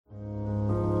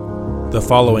The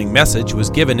following message was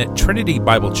given at Trinity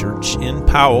Bible Church in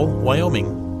Powell, Wyoming.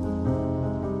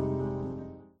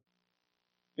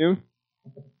 I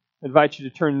invite you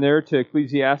to turn there to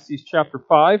Ecclesiastes chapter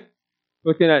 5,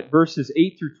 looking at verses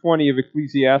 8 through 20 of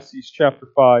Ecclesiastes chapter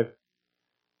 5.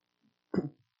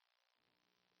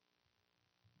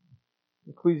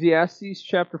 Ecclesiastes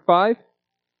chapter 5,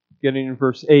 beginning in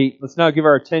verse 8. Let's now give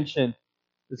our attention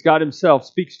as God Himself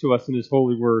speaks to us in His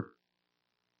holy word.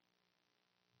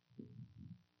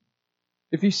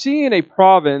 If you see in a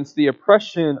province the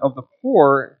oppression of the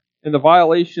poor and the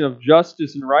violation of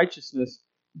justice and righteousness,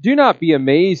 do not be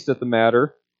amazed at the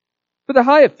matter. For the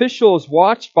high official is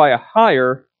watched by a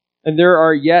higher, and there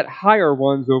are yet higher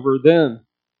ones over them.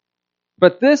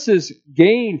 But this is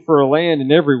gain for a land in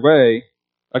every way,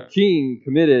 a king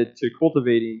committed to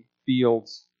cultivating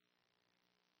fields.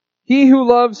 He who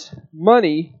loves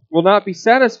money will not be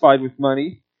satisfied with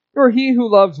money, nor he who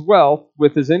loves wealth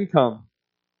with his income.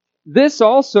 This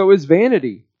also is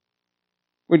vanity.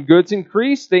 When goods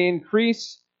increase, they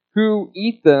increase who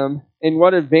eat them, and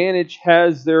what advantage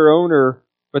has their owner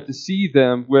but to see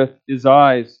them with his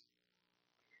eyes?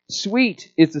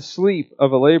 Sweet is the sleep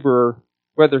of a laborer,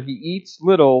 whether he eats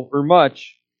little or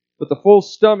much, but the full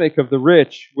stomach of the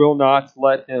rich will not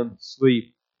let him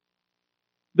sleep.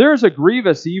 There is a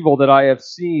grievous evil that I have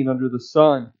seen under the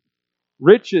sun.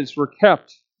 Riches were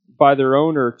kept by their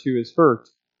owner to his hurt,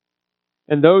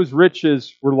 and those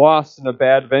riches were lost in a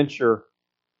bad venture.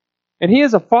 And he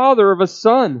is a father of a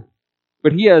son,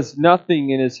 but he has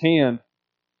nothing in his hand.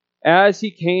 As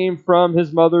he came from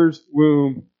his mother's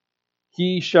womb,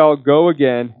 he shall go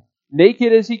again,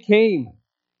 naked as he came,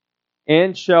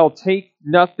 and shall take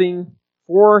nothing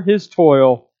for his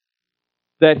toil,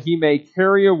 that he may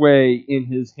carry away in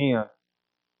his hand.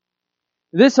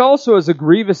 This also is a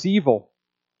grievous evil.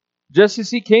 Just as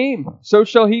he came, so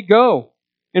shall he go.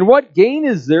 And what gain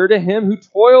is there to him who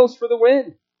toils for the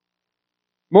wind?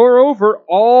 Moreover,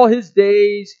 all his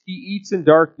days he eats in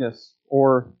darkness,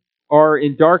 or are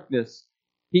in darkness.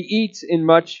 He eats in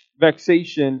much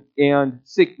vexation and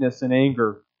sickness and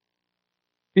anger.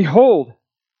 Behold,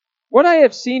 what I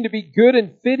have seen to be good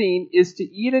and fitting is to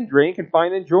eat and drink and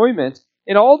find enjoyment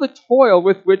in all the toil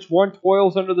with which one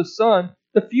toils under the sun,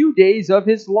 the few days of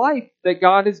his life that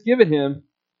God has given him,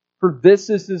 for this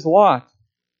is his lot.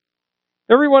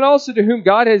 Everyone also to whom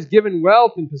God has given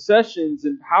wealth and possessions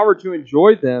and power to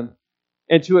enjoy them,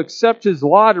 and to accept his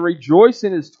lot and rejoice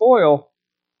in his toil,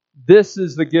 this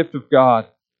is the gift of God.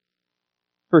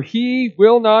 For he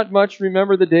will not much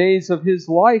remember the days of his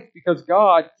life, because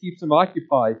God keeps him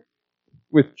occupied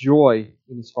with joy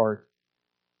in his heart.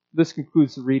 This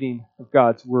concludes the reading of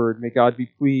God's word. May God be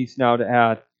pleased now to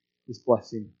add his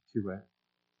blessing to it.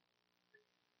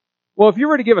 Well, if you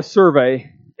were to give a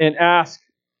survey and ask,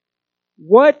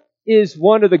 what is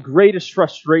one of the greatest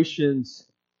frustrations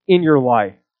in your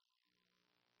life?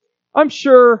 I'm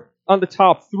sure on the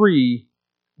top 3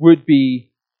 would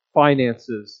be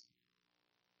finances.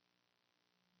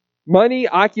 Money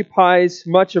occupies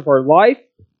much of our life.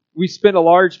 We spend a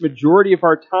large majority of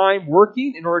our time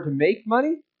working in order to make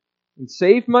money and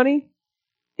save money.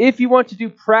 If you want to do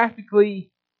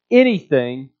practically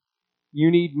anything,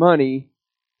 you need money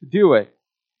to do it.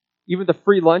 Even the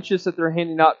free lunches that they're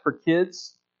handing out for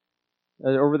kids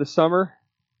over the summer,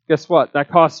 guess what? That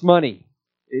costs money.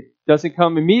 It doesn't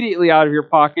come immediately out of your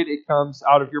pocket. It comes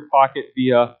out of your pocket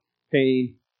via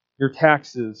paying your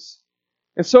taxes.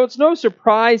 And so it's no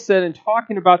surprise that in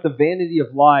talking about the vanity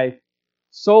of life,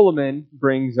 Solomon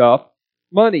brings up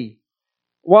money.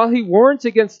 While he warns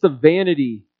against the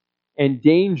vanity and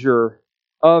danger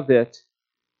of it,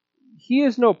 he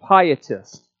is no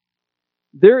pietist.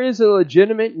 There is a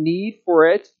legitimate need for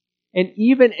it and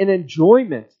even an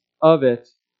enjoyment of it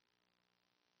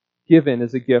given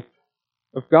as a gift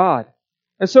of God.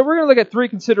 And so we're going to look at 3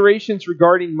 considerations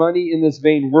regarding money in this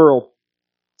vain world.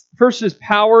 First is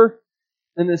power,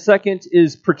 and the second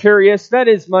is precarious. That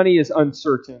is, money is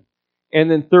uncertain. And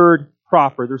then third,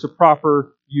 proper. There's a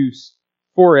proper use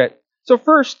for it. So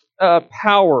first,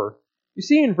 power. You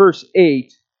see in verse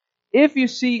 8, if you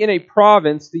see in a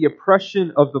province the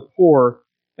oppression of the poor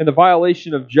and the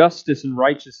violation of justice and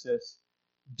righteousness,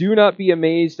 do not be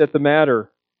amazed at the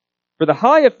matter. For the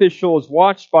high official is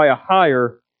watched by a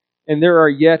higher, and there are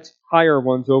yet higher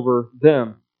ones over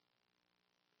them.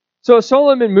 So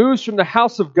Solomon moves from the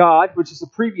house of God, which is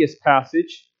the previous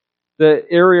passage, the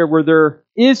area where there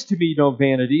is to be no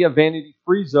vanity, a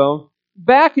vanity-free zone,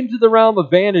 back into the realm of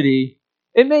vanity.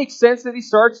 It makes sense that he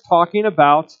starts talking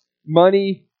about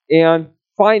money and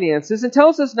finances and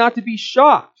tells us not to be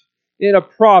shocked in a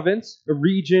province, a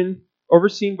region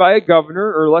overseen by a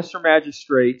governor or lesser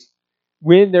magistrate,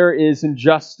 when there is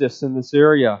injustice in this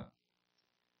area.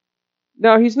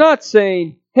 Now, he's not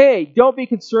saying, hey, don't be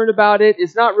concerned about it.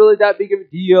 It's not really that big of a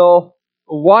deal.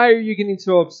 Why are you getting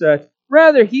so upset?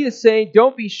 Rather, he is saying,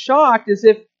 don't be shocked as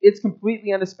if it's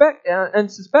completely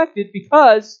unsuspected,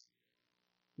 because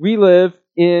we live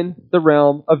in the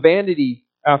realm of vanity,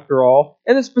 after all.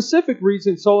 And the specific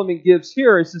reason Solomon gives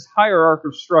here is this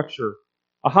hierarchical structure.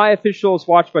 A high official is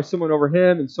watched by someone over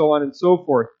him, and so on and so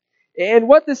forth. And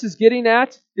what this is getting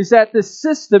at is that the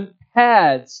system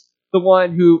pads the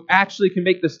one who actually can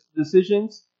make the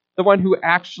decisions, the one who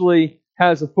actually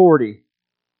has authority.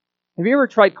 Have you ever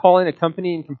tried calling a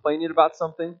company and complaining about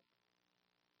something?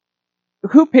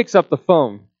 Who picks up the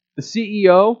phone? The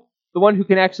CEO? The one who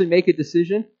can actually make a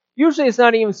decision? Usually it's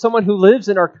not even someone who lives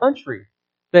in our country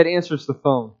that answers the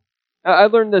phone. I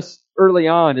learned this early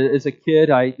on. As a kid,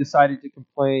 I decided to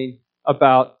complain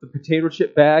about the potato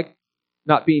chip bag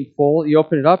not being full. You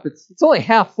open it up, it's only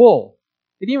half full.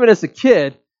 And even as a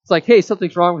kid, it's like, hey,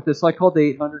 something's wrong with this. So I called the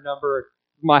 800 number,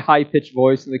 my high-pitched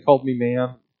voice, and they called me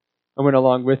ma'am. I went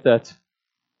along with it.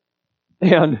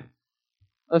 And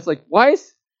I was like, why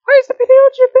is the potato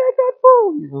chip bag not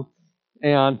full?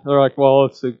 And they're like, well,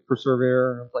 it's a preserve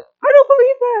error. And I was like, I don't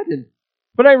believe that.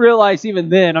 But I realized even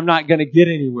then I'm not going to get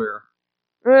anywhere.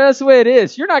 And that's the way it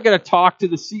is. You're not going to talk to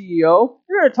the CEO.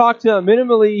 You're going to talk to a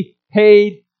minimally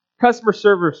paid customer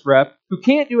service rep who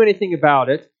can't do anything about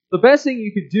it. The best thing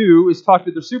you could do is talk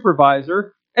to their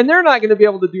supervisor, and they're not going to be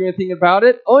able to do anything about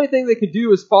it. Only thing they could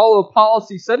do is follow a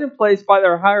policy set in place by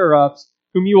their higher-ups,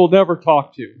 whom you will never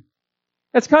talk to.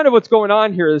 That's kind of what's going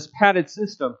on here, this padded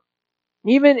system.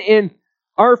 Even in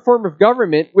our form of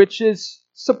government, which is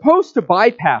supposed to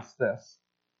bypass this,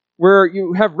 where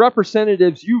you have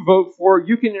representatives you vote for,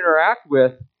 you can interact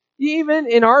with,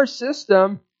 even in our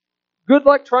system, good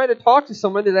luck trying to talk to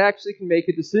someone that actually can make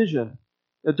a decision.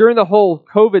 Now, during the whole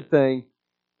COVID thing,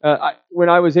 when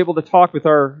I was able to talk with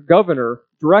our governor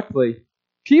directly,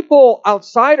 people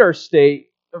outside our state,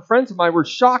 friends of mine, were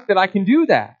shocked that I can do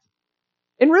that.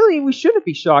 And really, we shouldn't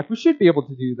be shocked. We should be able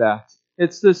to do that.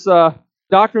 It's this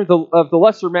doctrine of the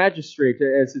lesser magistrate,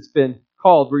 as it's been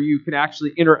called, where you can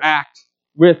actually interact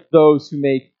with those who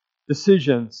make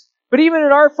decisions. But even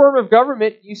in our form of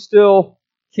government, you still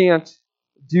can't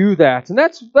do that. And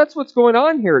that's what's going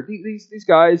on here. These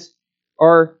guys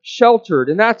are sheltered.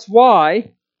 And that's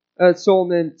why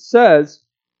Solomon says,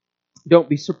 don't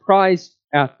be surprised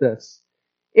at this.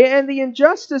 And the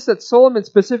injustice that Solomon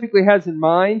specifically has in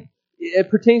mind, it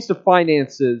pertains to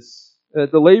finances,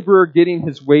 the laborer getting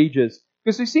his wages.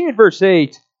 Because we see in verse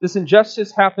 8, this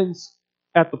injustice happens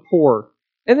at the poor.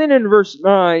 And then in verse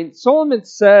 9, Solomon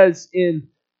says in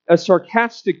a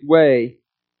sarcastic way,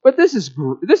 but this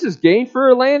is gain for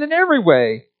a land in every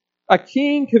way. A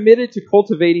king committed to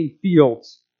cultivating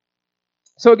fields.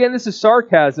 So again, this is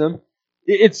sarcasm.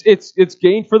 It's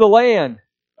gain for the land.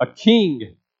 A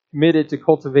king committed to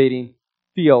cultivating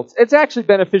fields. It's actually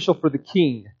beneficial for the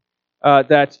king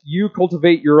that you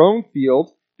cultivate your own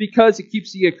field, because it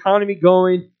keeps the economy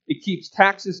going, it keeps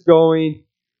taxes going.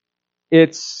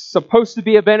 It's supposed to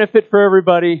be a benefit for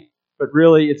everybody, but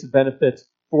really it's a benefit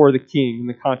for the king in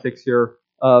the context here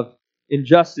of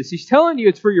injustice. He's telling you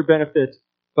it's for your benefit,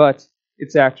 but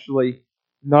it's actually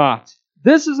not.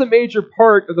 This is a major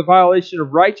part of the violation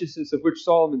of righteousness of which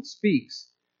Solomon speaks.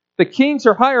 The kings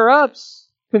or higher-ups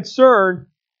concern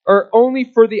are only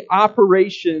for the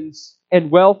operations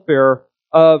and welfare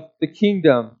of the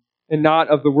kingdom and not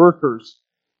of the workers.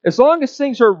 As long as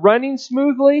things are running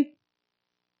smoothly,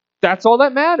 that's all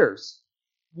that matters.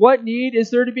 What need is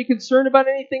there to be concerned about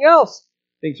anything else?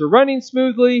 Things are running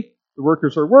smoothly, the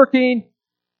workers are working,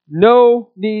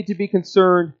 no need to be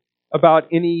concerned about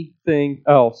anything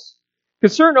else.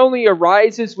 Concern only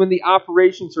arises when the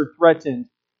operations are threatened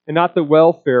and not the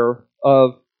welfare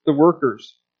of the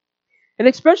workers. And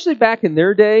especially back in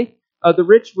their day, the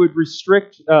rich would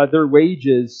restrict their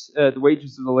wages, the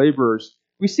wages of the laborers.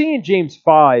 We see in James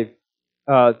 5,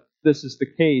 this is the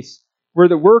case, where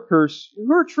the workers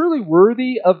who are truly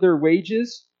worthy of their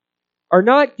wages are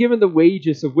not given the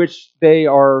wages of which they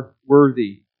are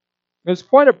worthy. There's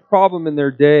quite a problem in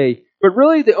their day, but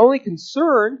really the only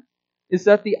concern is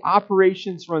that the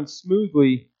operations run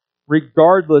smoothly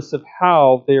regardless of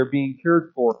how they are being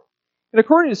cared for. And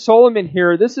according to Solomon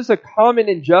here, this is a common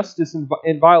injustice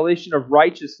and violation of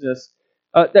righteousness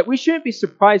that we shouldn't be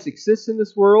surprised exists in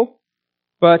this world,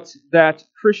 but that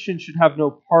Christians should have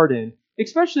no part in,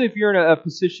 especially if you're in a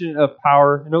position of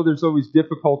power. I know there's always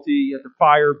difficulty, you have to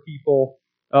fire people,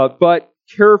 but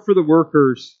care for the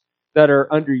workers that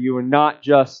are under you and not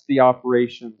just the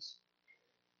operations.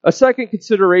 A second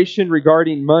consideration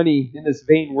regarding money in this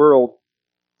vain world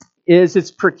is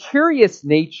its precarious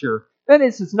nature. That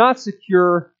is, it's not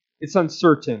secure, it's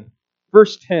uncertain.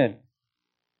 Verse 10,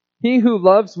 he who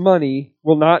loves money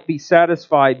will not be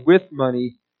satisfied with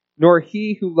money, nor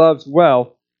he who loves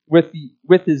wealth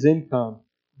with his income.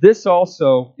 This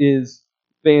also is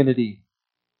vanity.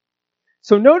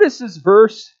 So notice this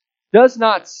verse does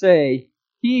not say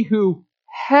he who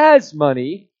has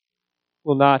money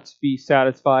will not be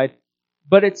satisfied,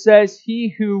 but it says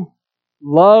he who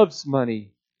loves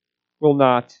money will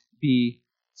not be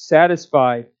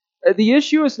satisfied. The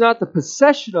issue is not the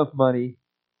possession of money,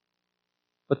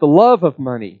 but the love of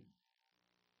money.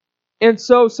 And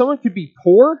so someone could be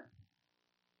poor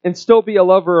and still be a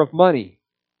lover of money.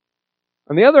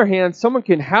 On the other hand, someone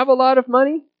can have a lot of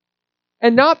money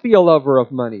and not be a lover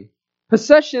of money.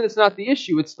 Possession is not the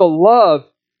issue. It's the love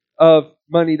of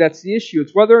money that's the issue.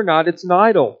 It's whether or not it's an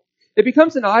idol. It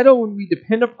becomes an idol when we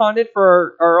depend upon it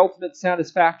for our ultimate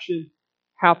satisfaction,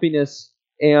 happiness,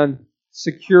 and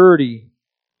security.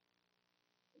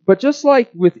 But just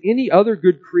like with any other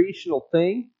good creational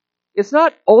thing, it's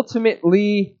not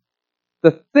ultimately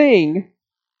the thing,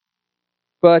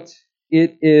 but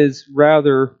it is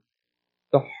rather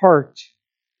the heart.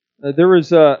 There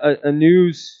was a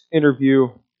news interview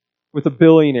with a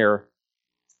billionaire,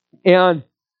 and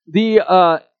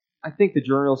I think the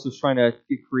journalist was trying to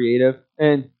get creative,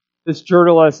 and this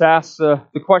journalist asked the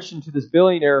question to this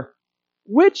billionaire,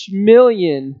 which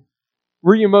million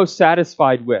were you most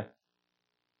satisfied with?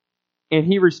 And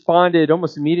he responded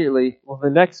almost immediately, well, the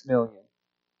next million.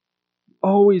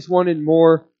 Always wanted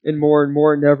more and more and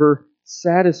more, never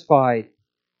satisfied.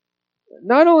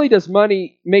 Not only does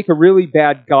money make a really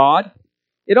bad god,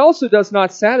 it also does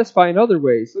not satisfy in other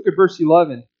ways. Look at verse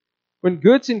 11. When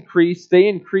goods increase, they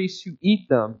increase who eat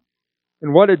them.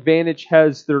 And what advantage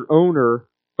has their owner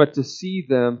but to see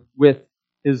them with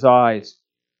his eyes?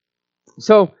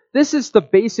 So this is the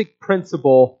basic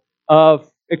principle of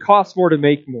it costs more to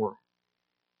make more.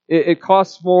 It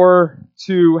costs more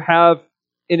to have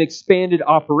an expanded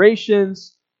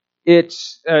operations. It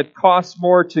costs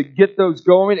more to get those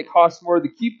going. It costs more to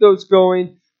keep those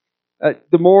going.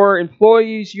 The more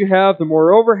employees you have, the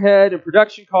more overhead and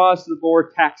production costs, the more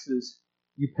taxes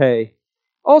you pay.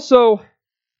 Also,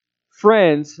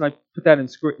 friends, and I put that in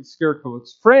scare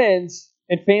quotes, friends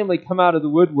and family come out of the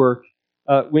woodwork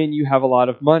when you have a lot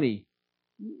of money.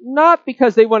 Not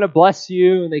because they want to bless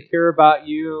you and they care about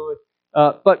you,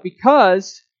 but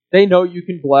because they know you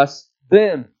can bless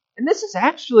them. And this is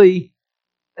actually,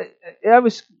 I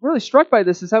was really struck by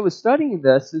this as I was studying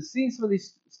this, and seeing some of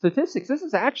these statistics. This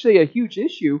is actually a huge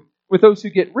issue with those who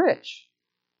get rich.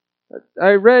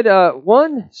 I read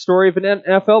one story of an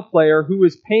NFL player who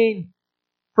was paying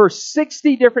for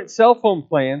 60 different cell phone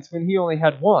plans when he only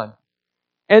had one.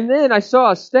 And then I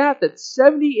saw a stat that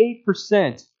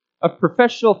 78% of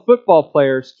professional football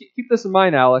players, keep this in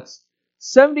mind, Alex,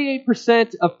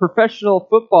 78% of professional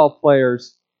football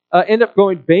players end up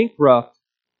going bankrupt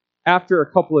after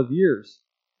a couple of years.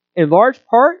 In large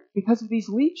part because of these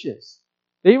leeches.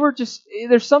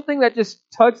 There's something that just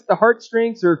tugs at the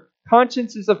heartstrings, or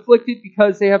conscience is afflicted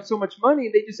because they have so much money,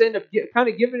 and they just end up kind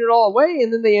of giving it all away,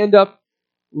 and then they end up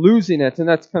losing it. And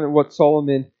that's kind of what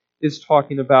Solomon is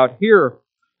talking about here.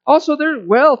 Also, their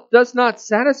wealth does not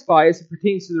satisfy as it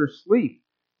pertains to their sleep.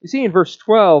 You see in verse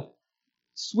 12,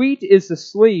 sweet is the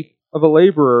sleep of a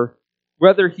laborer,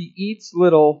 whether he eats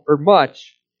little or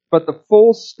much, but the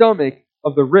full stomach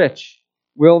of the rich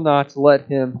will not let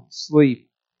him sleep.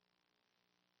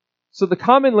 So the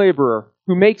common laborer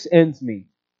who makes ends meet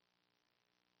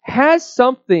has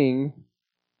something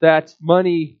that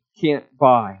money can't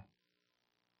buy.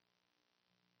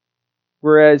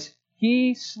 Whereas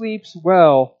he sleeps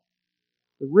well,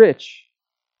 the rich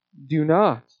do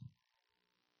not,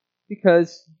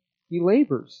 because he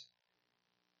labors.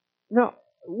 Now,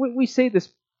 we say this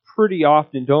pretty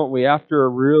often, don't we? After a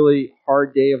really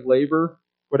hard day of labor,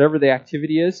 whatever the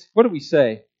activity is, what do we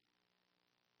say?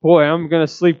 Boy, I'm going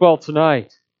to sleep well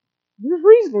tonight. There's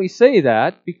reason we say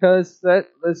that, because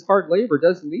this hard labor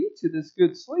does lead to this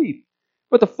good sleep.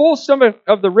 But the full stomach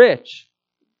of the rich,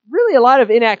 really a lot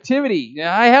of inactivity.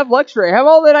 I have luxury. I have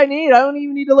all that I need. I don't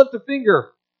even need to lift a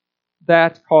finger.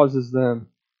 That causes them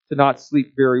to not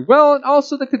sleep very well. And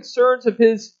also the concerns of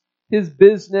his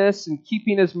business and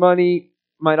keeping his money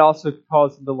might also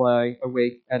cause him to lie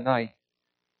awake at night.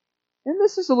 And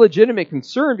this is a legitimate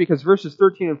concern, because verses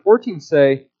 13 and 14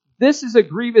 say, there is a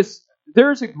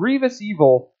grievous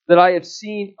evil that I have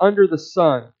seen under the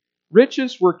sun.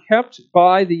 Riches were kept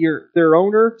by their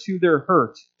owner to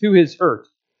his hurt.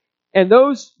 And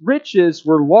those riches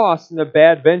were lost in a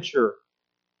bad venture.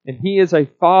 And he is a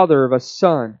father of a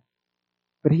son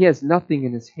but he has nothing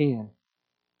in his hand.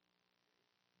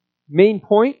 Main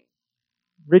point,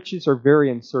 riches are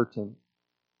very uncertain.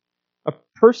 A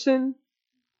person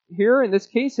here, in this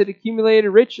case, had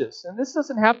accumulated riches, and this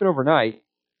doesn't happen overnight.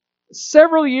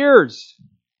 Several years,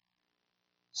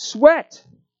 sweat,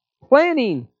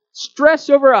 planning, stress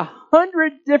over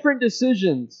 100 different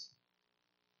decisions.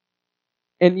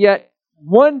 And yet,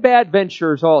 one bad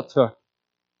venture is all it took.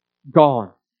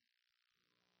 Gone.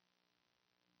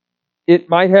 It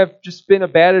might have just been a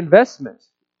bad investment.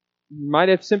 It might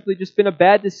have simply just been a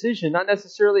bad decision, not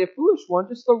necessarily a foolish one,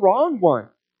 just the wrong one.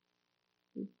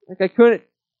 Like I couldn't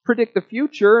predict the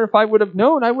future, and if I would have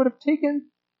known, I would have taken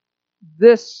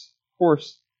this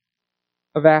course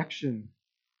of action.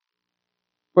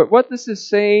 But what this is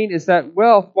saying is that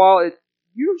wealth, while it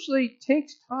usually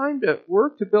takes time to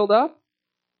work to build up,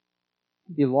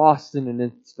 can be lost in an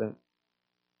instant.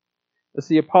 As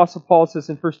the Apostle Paul says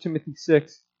in 1 Timothy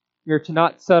 6, we are to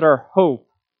not set our hope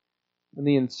on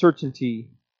the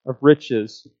uncertainty of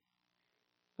riches.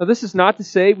 Now, this is not to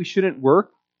say we shouldn't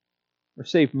work or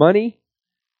save money.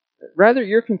 Rather,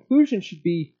 your conclusion should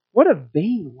be, what a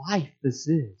vain life this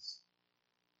is.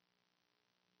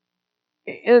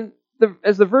 And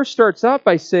as the verse starts out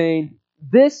by saying,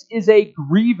 this is a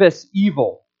grievous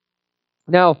evil.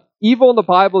 Now, evil in the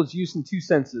Bible is used in two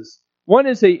senses. One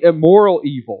is a immoral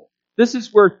evil. This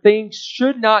is where things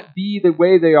should not be the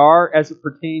way they are as it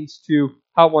pertains to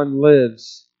how one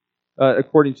lives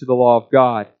according to the law of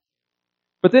God.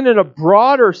 But then in a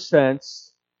broader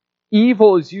sense,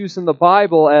 evil is used in the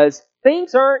Bible as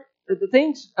this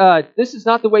is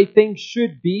not the way things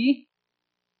should be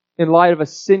in light of a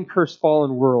sin-cursed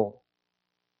fallen world.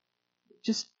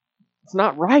 It's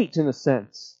not right in a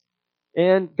sense.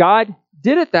 And God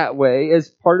did it that way as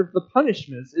part of the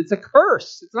punishment. It's a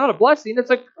curse. It's not a blessing, it's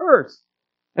a curse.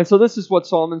 And so this is what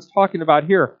Solomon's talking about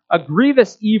here. A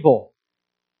grievous evil.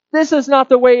 This is not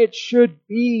the way it should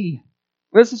be.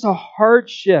 This is a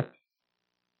hardship.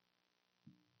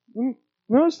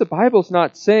 Notice the Bible's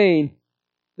not saying,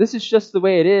 this is just the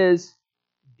way it is.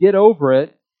 Get over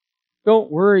it.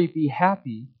 Don't worry, be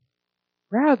happy.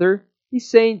 Rather, he's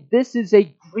saying this is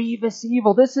a grievous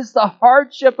evil. This is the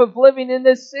hardship of living in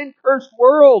this sin-cursed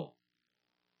world.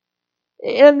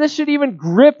 And this should even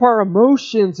grip our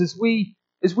emotions as we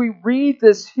read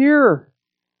this here.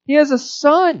 He has a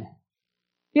son.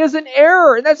 He has an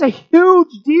heir, and that's a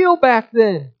huge deal back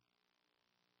then.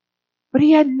 But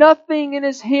he had nothing in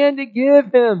his hand to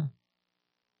give him.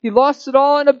 He lost it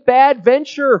all in a bad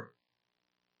venture.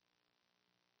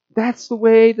 That's the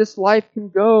way this life can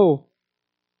go.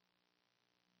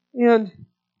 And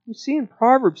you see in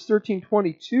Proverbs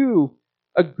 13:22,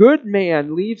 a good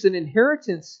man leaves an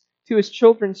inheritance to his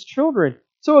children's children.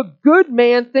 So a good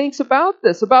man thinks about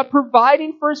this, about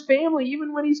providing for his family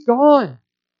even when he's gone.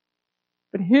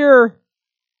 But here,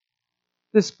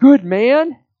 this good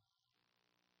man,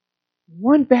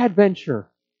 one bad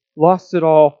venture, lost it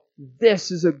all.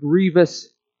 This is a grievous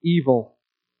evil.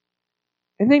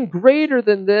 And then greater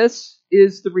than this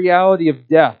is the reality of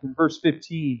death in verse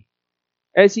 15.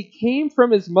 As he came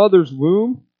from his mother's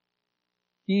womb,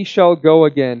 he shall go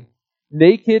again,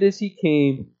 naked as he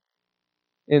came,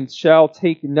 and shall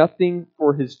take nothing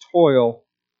for his toil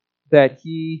that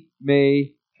he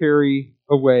may carry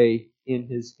away in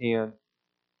his hand.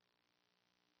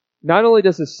 Not only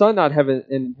does his son not have an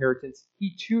inheritance,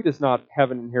 he too does not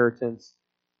have an inheritance.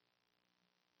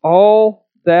 All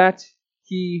that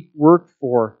he worked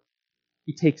for,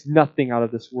 he takes nothing out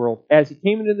of this world. As he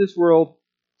came into this world,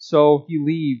 so he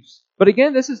leaves. But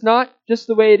again, this is not just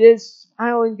the way it is.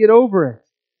 Smile and get over it.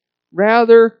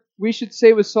 Rather, we should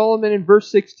say with Solomon in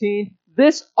verse 16,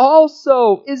 this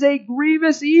also is a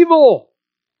grievous evil.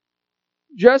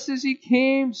 Just as he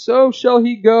came, so shall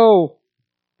he go.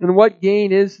 And what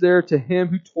gain is there to him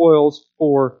who toils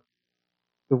for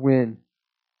the wind?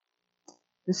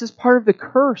 This is part of the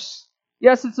curse.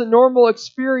 Yes, it's a normal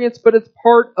experience, but it's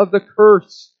part of the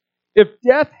curse. If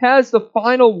death has the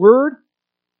final word,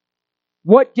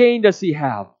 what gain does he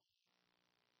have?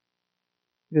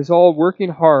 It is all working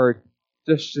hard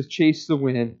just to chase the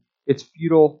wind. It's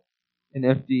futile and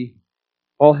empty.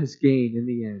 All his gain in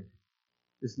the end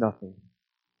is nothing.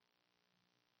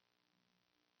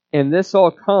 And this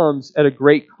all comes at a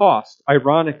great cost.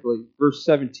 Ironically, verse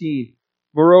 17,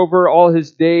 moreover, all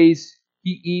his days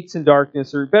he eats in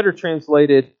darkness, or better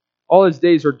translated, all his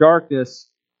days are darkness.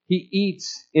 He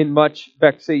eats in much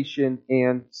vexation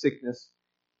and sickness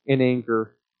and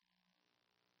anger.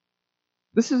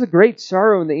 This is a great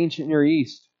sorrow in the ancient Near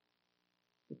East.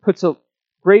 It puts a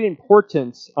great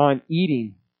importance on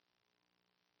eating,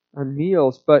 on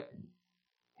meals, but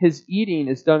his eating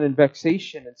is done in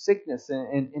vexation and sickness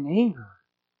and anger.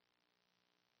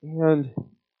 And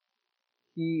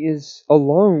he is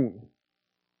alone.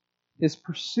 His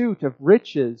pursuit of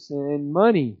riches and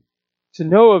money to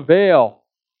no avail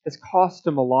has cost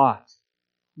him a lot.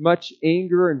 Much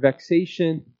anger and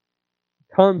vexation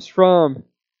comes from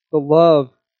the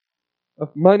love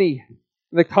of money.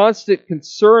 And the constant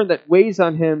concern that weighs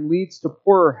on him leads to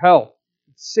poorer health,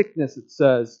 sickness, it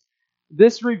says.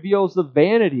 This reveals the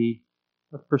vanity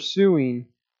of pursuing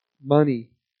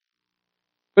money.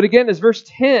 But again, as verse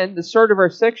 10, the start of our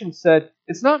section said,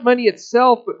 it's not money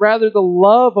itself, but rather the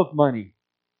love of money.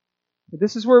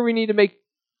 This is where we need to make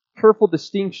careful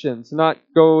distinctions, not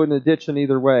go in the ditch in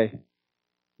either way.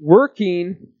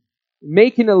 Working,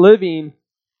 making a living,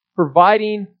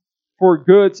 providing for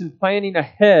goods and planning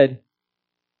ahead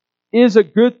is a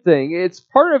good thing. It's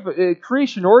part of a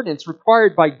creation ordinance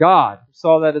required by God. We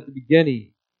saw that at the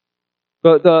beginning.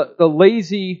 The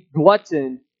lazy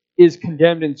glutton is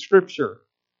condemned in Scripture.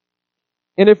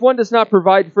 And if one does not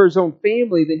provide for his own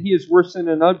family, then he is worse than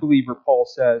an unbeliever, Paul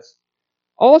says.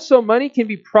 Also, money can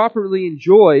be properly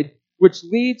enjoyed, which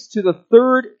leads to the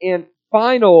third and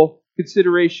final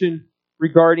consideration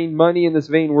regarding money in this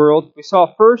vain world. We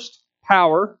saw first,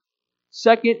 power.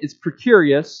 Second is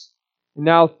precarious. And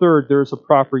now third, there is a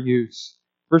proper use.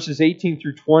 Verses 18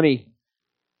 through 20.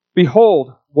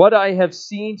 Behold, what I have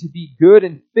seen to be good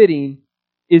and fitting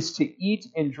is to eat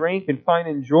and drink and find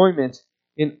enjoyment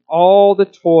in all the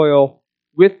toil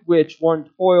with which one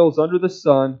toils under the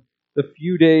sun the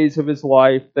few days of his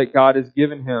life that God has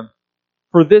given him.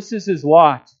 For this is his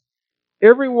lot.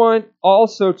 Everyone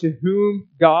also to whom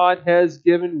God has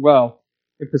given wealth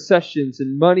and possessions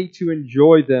and money to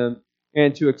enjoy them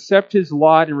and to accept his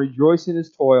lot and rejoice in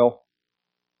his toil,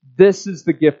 this is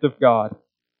the gift of God.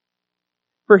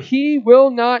 For he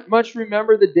will not much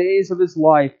remember the days of his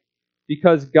life,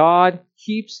 because God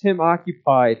keeps him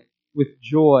occupied with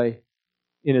joy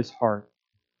in his heart.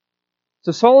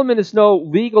 So Solomon is no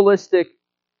legalistic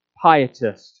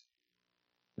pietist.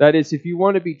 That is, if you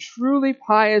want to be truly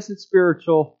pious and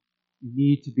spiritual, you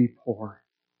need to be poor.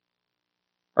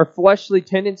 Our fleshly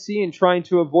tendency in trying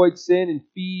to avoid sin and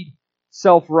feed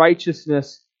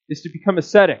self-righteousness is to become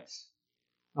ascetics.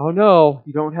 Oh no,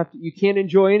 you can't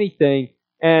enjoy anything,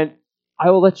 and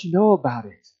I will let you know about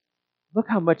it. Look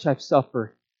how much I've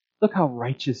suffered. Look how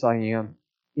righteous I am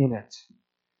in it.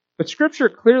 But Scripture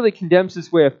clearly condemns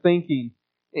this way of thinking.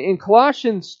 In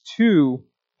Colossians 2,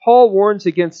 Paul warns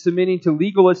against submitting to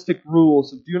legalistic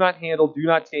rules of do not handle, do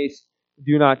not taste,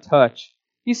 do not touch.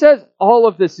 He says all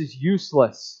of this is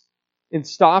useless in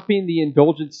stopping the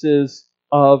indulgences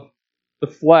of the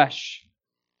flesh.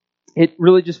 It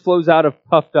really just flows out of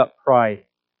puffed up pride.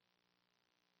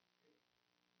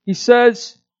 He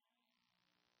says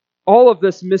all of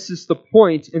this misses the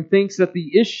point and thinks that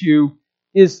the issue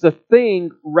is the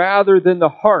thing rather than the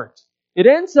heart. It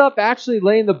ends up actually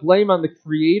laying the blame on the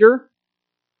Creator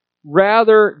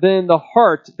rather than the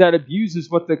heart that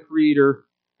abuses what the Creator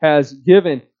has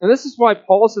given. And this is why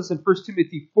Paul says in 1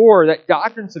 Timothy 4 that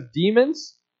doctrines of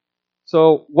demons,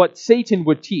 so what Satan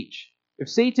would teach. If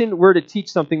Satan were to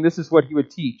teach something, this is what he would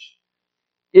teach,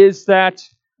 is that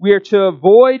we are to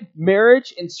avoid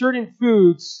marriage and certain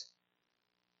foods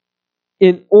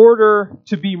in order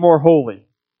to be more holy.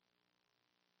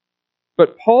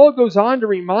 But Paul goes on to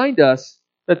remind us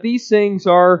that these things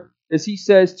are, as he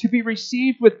says, to be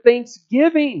received with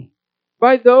thanksgiving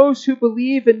by those who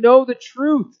believe and know the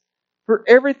truth. For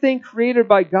everything created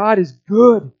by God is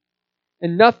good,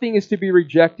 and nothing is to be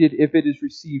rejected if it is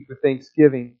received with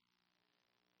thanksgiving.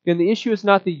 And the issue is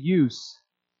not the use,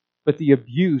 but the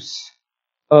abuse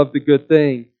of the good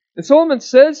thing. And Solomon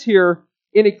says here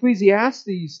in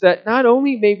Ecclesiastes that not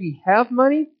only may we have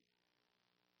money,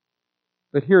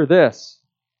 but hear this.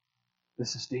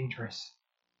 This is dangerous.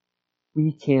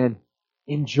 We can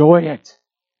enjoy it.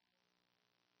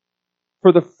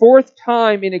 For the fourth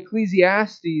time in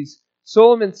Ecclesiastes,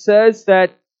 Solomon says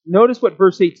that, notice what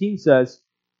verse 18 says,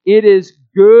 it is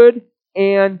good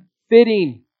and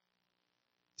fitting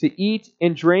to eat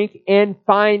and drink and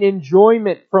find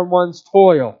enjoyment from one's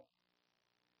toil.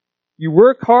 You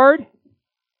work hard,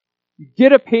 you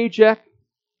get a paycheck,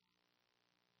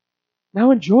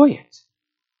 now enjoy it.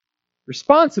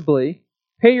 Responsibly,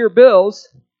 pay your bills,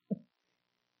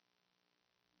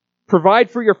 provide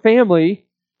for your family,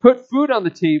 put food on the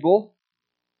table.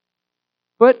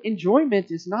 But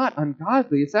enjoyment is not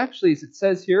ungodly. It's actually, as it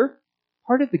says here,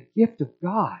 part of the gift of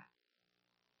God.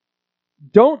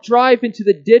 Don't drive into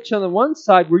the ditch on the one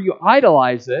side where you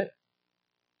idolize it.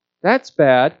 That's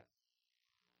bad.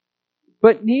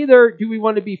 But neither do we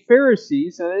want to be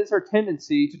Pharisees, and it is our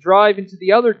tendency to drive into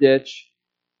the other ditch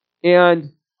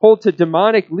and hold to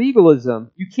demonic legalism.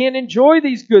 You can't enjoy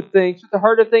these good things with the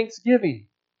heart of thanksgiving.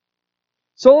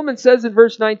 Solomon says in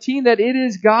verse 19 that it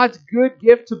is God's good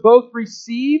gift to both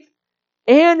receive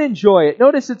and enjoy it.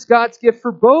 Notice it's God's gift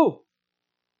for both.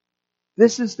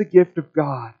 This is the gift of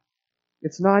God.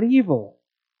 It's not evil.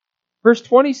 Verse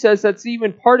 20 says that's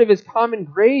even part of His common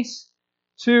grace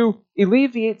to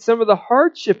alleviate some of the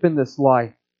hardship in this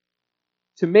life,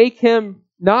 to make him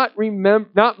not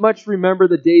much remember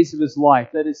the days of his life,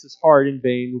 that is his hard and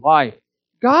vain life.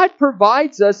 God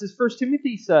provides us, as 1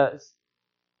 Timothy says,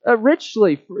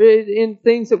 richly in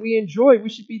things that we enjoy. We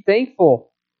should be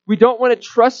thankful. We don't want to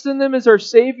trust in them as our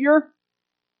Savior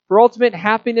for ultimate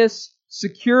happiness,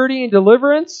 security, and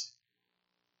deliverance,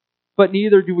 but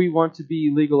neither do we want to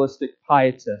be legalistic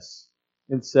pietists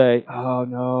and say, oh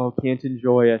no, can't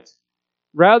enjoy it.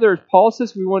 Rather, as Paul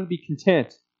says, we want to be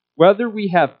content. Whether we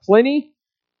have plenty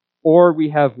or we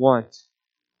have want,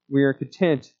 we are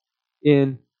content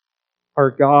in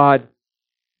our God.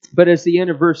 But as the end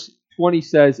of verse 20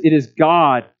 says, it is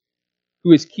God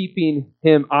who is keeping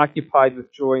him occupied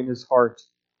with joy in his heart.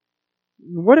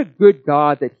 What a good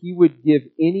God that He would give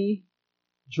any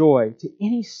joy to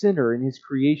any sinner in His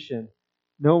creation,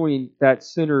 knowing that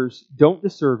sinners don't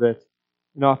deserve it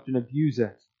and often abuse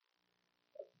it.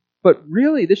 But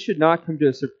really, this should not come to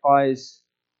a surprise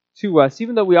to us,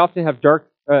 even though we often have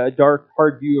a dark,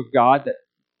 hard view of God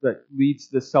that leads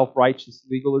to self-righteous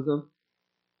legalism.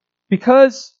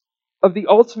 Because of the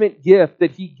ultimate gift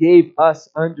that He gave us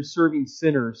undeserving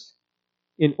sinners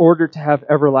in order to have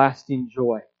everlasting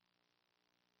joy.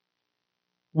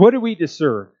 What do we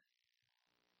deserve?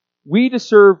 We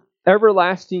deserve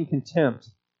everlasting contempt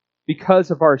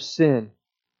because of our sin.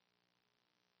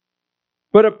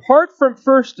 But apart from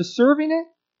first deserving it,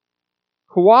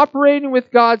 cooperating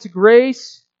with God's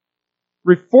grace,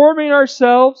 reforming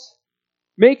ourselves,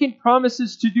 making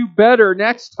promises to do better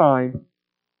next time,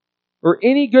 or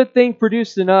any good thing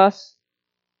produced in us,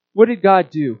 what did God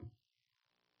do?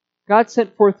 God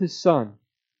sent forth His Son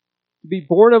to be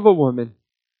born of a woman,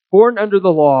 born under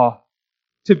the law,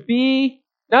 to be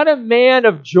not a man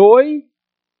of joy,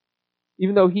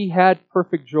 even though He had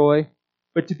perfect joy,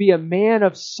 but to be a man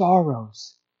of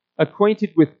sorrows,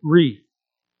 acquainted with grief.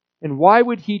 And why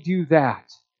would He do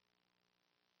that?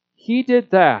 He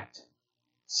did that,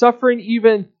 suffering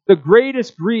even the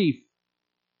greatest grief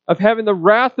of having the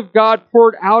wrath of God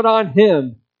poured out on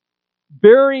Him,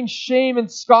 bearing shame and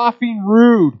scoffing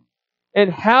rude, and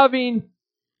having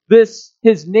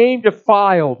His name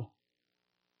defiled,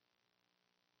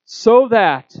 so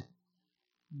that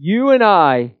you and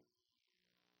I,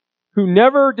 who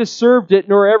never deserved it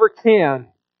nor ever can,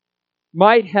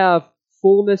 might have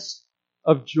fullness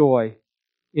of joy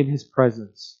in His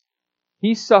presence.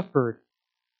 He suffered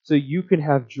so you can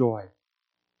have joy.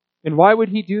 And why would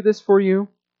He do this for you?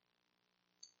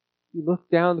 You look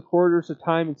down the corridors of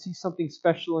time and see something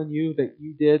special in you that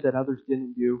you did that others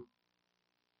didn't do.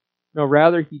 No,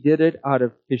 rather He did it out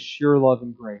of His sheer love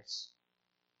and grace.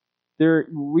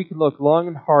 We can look long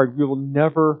and hard. We will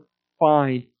never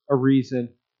find a reason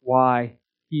why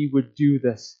He would do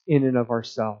this in and of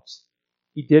ourselves.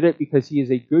 He did it because He is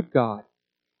a good God.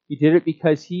 He did it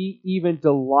because He even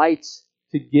delights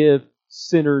to give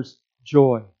sinners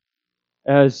joy.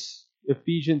 As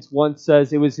Ephesians 1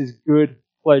 says, it was His good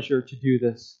pleasure to do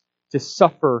this, to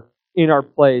suffer in our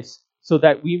place, so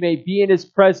that we may be in His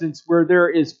presence where there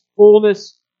is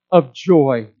fullness of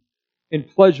joy and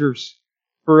pleasures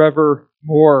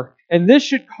forevermore. And this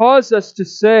should cause us to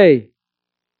say,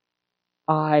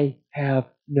 I have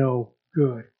no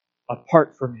good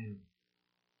apart from Him.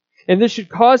 And this should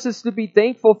cause us to be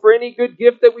thankful for any good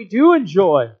gift that we do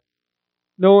enjoy,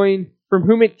 knowing from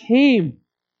whom it came.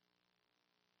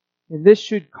 And this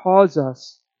should cause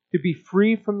us to be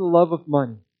free from the love of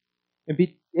money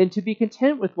and to be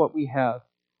content with what we have,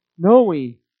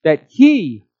 knowing that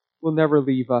He will never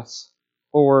leave us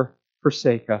or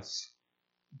forsake us,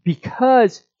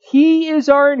 because He is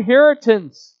our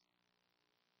inheritance.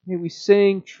 May we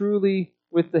sing truly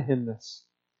with the hymnist,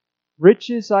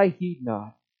 riches I heed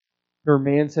not, nor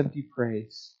man's empty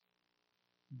praise.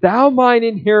 Thou mine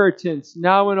inheritance,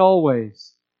 now and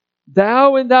always.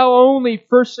 Thou and Thou only,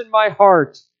 first in my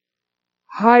heart.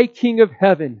 High King of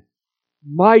heaven,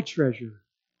 my treasure,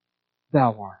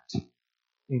 Thou art.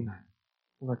 Amen.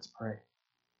 Let's pray.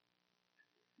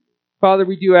 Father,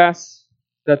 we do ask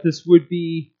that this would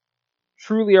be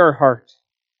truly our heart,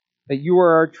 that You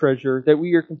are our treasure, that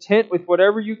we are content with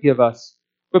whatever You give us.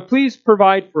 But please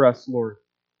provide for us, Lord.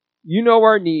 You know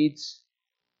our needs.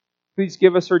 Please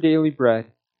give us our daily bread.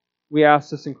 We ask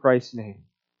this in Christ's name.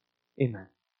 Amen.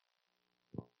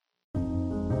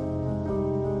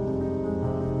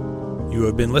 You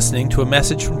have been listening to a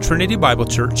message from Trinity Bible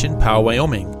Church in Powell,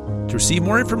 Wyoming. To receive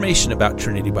more information about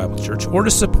Trinity Bible Church or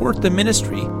to support the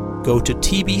ministry, go to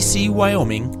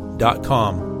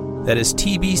tbcwyoming.com. That is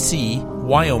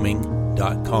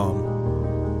tbcwyoming.com.